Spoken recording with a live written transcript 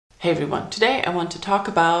Hey everyone, today I want to talk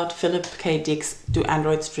about Philip K. Dick's Do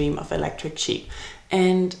Androids Dream of Electric Sheep?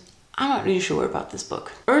 And I'm not really sure about this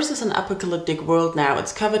book. Earth is an apocalyptic world now.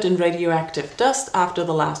 It's covered in radioactive dust after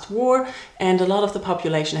the last war, and a lot of the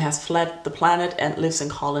population has fled the planet and lives in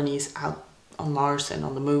colonies out on Mars and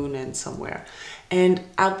on the moon and somewhere. And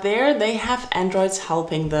out there they have androids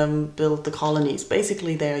helping them build the colonies.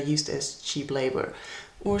 Basically they are used as cheap labor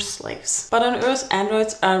or slaves. But on Earth,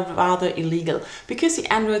 androids are rather illegal because the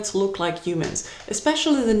androids look like humans.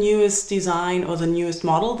 Especially the newest design or the newest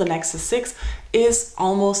model, the Nexus 6, is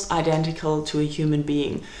almost identical to a human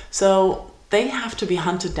being. So they have to be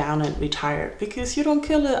hunted down and retired because you don't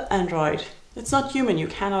kill an android. It's not human, you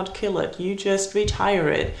cannot kill it, you just retire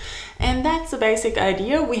it. And that's the basic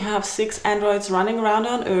idea. We have 6 androids running around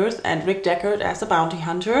on Earth, and Rick Deckard, as a bounty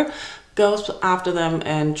hunter, goes after them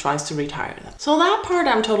and tries to retire them. So that part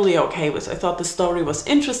I'm totally okay with. I thought the story was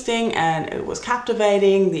interesting and it was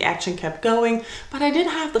captivating, the action kept going, but I did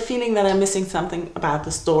have the feeling that I'm missing something about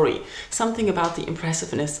the story, something about the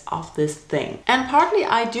impressiveness of this thing. And partly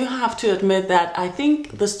I do have to admit that I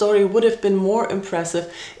think the story would have been more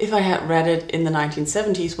impressive if I had read it in the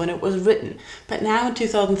 1970s when it was written. But now in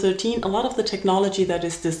 2013, a lot of the technology that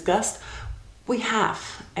is discussed we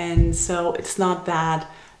have, and so it's not that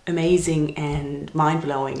amazing and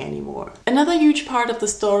mind-blowing anymore. Another huge part of the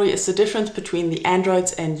story is the difference between the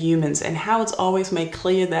androids and humans, and how it's always made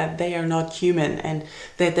clear that they are not human and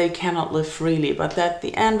that they cannot live freely, but that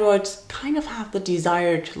the androids kind of have the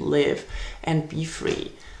desire to live and be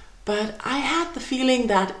free. But I had the feeling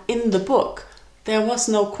that in the book there was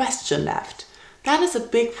no question left. That is a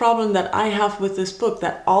big problem that I have with this book,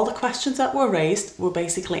 that all the questions that were raised were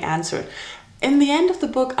basically answered. In the end of the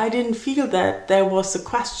book, I didn't feel that there was a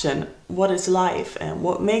question, what is life and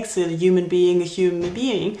what makes a human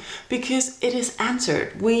being, because it is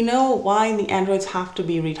answered. We know why the androids have to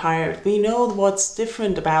be retired. We know what's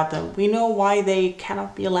different about them. We know why they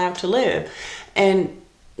cannot be allowed to live. And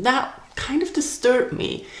that kind of disturbed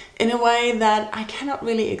me in a way that I cannot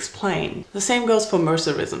really explain. The same goes for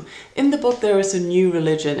Mercerism. In the book there is a new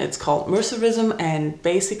religion. It's called Mercerism, and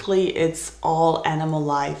basically it's all animal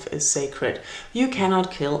life is sacred. You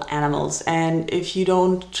cannot kill animals, and if you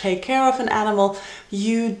don't take care of an animal,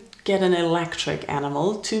 you get an electric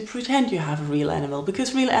animal to pretend you have a real animal,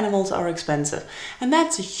 because real animals are expensive. And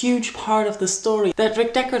that's a huge part of the story, that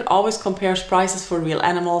Rick Deckard always compares prices for real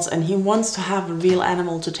animals, and he wants to have a real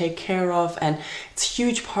animal to take care of, and it's a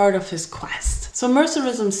huge part of his quest. So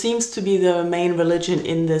Mercerism seems to be the main religion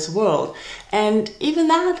in this world, and even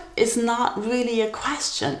that is not really a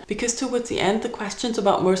question, because towards the end the questions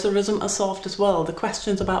about Mercerism are solved as well, the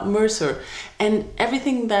questions about Mercer and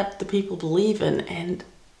everything that the people believe in, and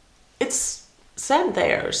it's said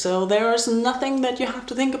there, so there's nothing that you have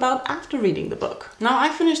to think about after reading the book. Now, I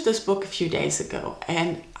finished this book a few days ago,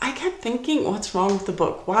 and I kept thinking, what's wrong with the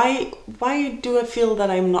book? Why do I feel that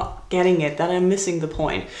I'm not getting it, that I'm missing the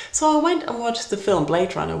point? So I went and watched the film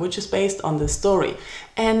Blade Runner, which is based on this story.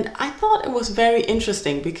 And I thought it was very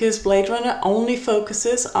interesting because Blade Runner only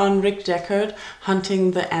focuses on Rick Deckard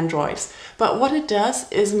hunting the androids. But what it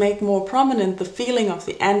does is make more prominent the feeling of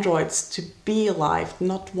the androids to be alive,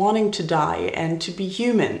 not wanting to die and to be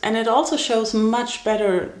human. And it also shows much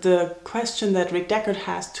better the question that Rick Deckard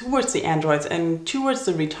has towards the androids and towards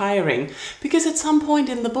the retiring, because at some point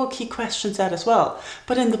in the book he questions that as well.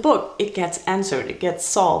 But in the book it gets answered, it gets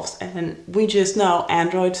solved, and we just know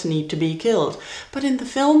androids need to be killed. But in the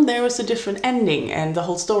film there is a different ending, and the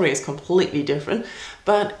whole story is completely different,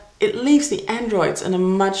 but it leaves the androids in a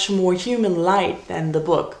much more human light than the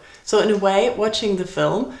book. So in a way, watching the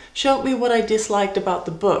film showed me what I disliked about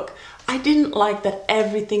the book. I didn't like that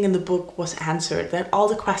everything in the book was answered, that all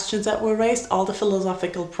the questions that were raised, all the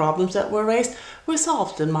philosophical problems that were raised were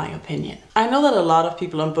solved, in my opinion. I know that a lot of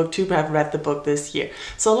people on BookTube have read the book this year,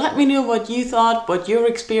 so let me know what you thought, what your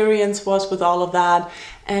experience was with all of that,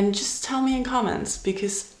 and just tell me in comments,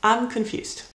 because I'm confused.